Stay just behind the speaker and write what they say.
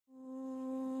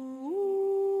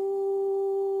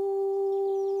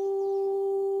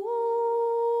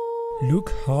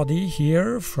Luc Hardy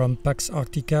here from Pax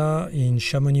Arctica in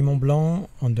Chamonix Mont Blanc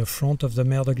on the front of the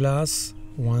Mer de Glace,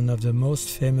 one of the most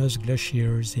famous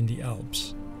glaciers in the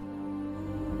Alps.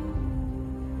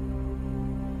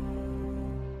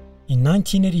 In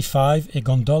 1985, a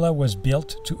gondola was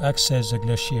built to access the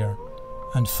glacier.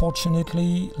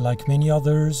 Unfortunately, like many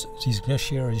others, this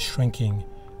glacier is shrinking.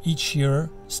 Each year,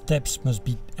 steps must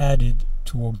be added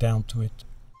to walk down to it.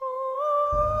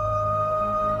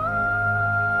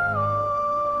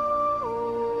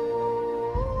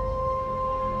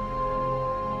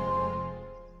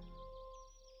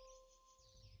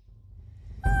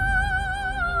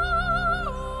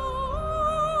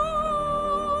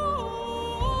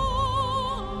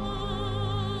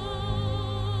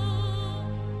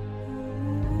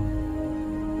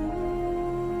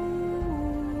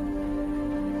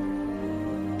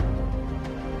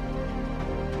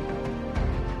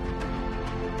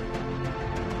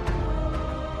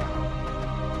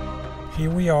 Here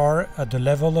we are at the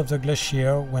level of the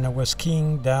glacier when I was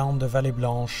skiing down the Vallée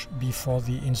Blanche before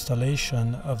the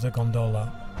installation of the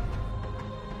gondola.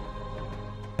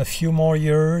 A few more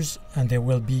years and there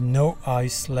will be no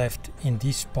ice left in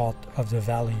this part of the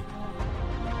valley.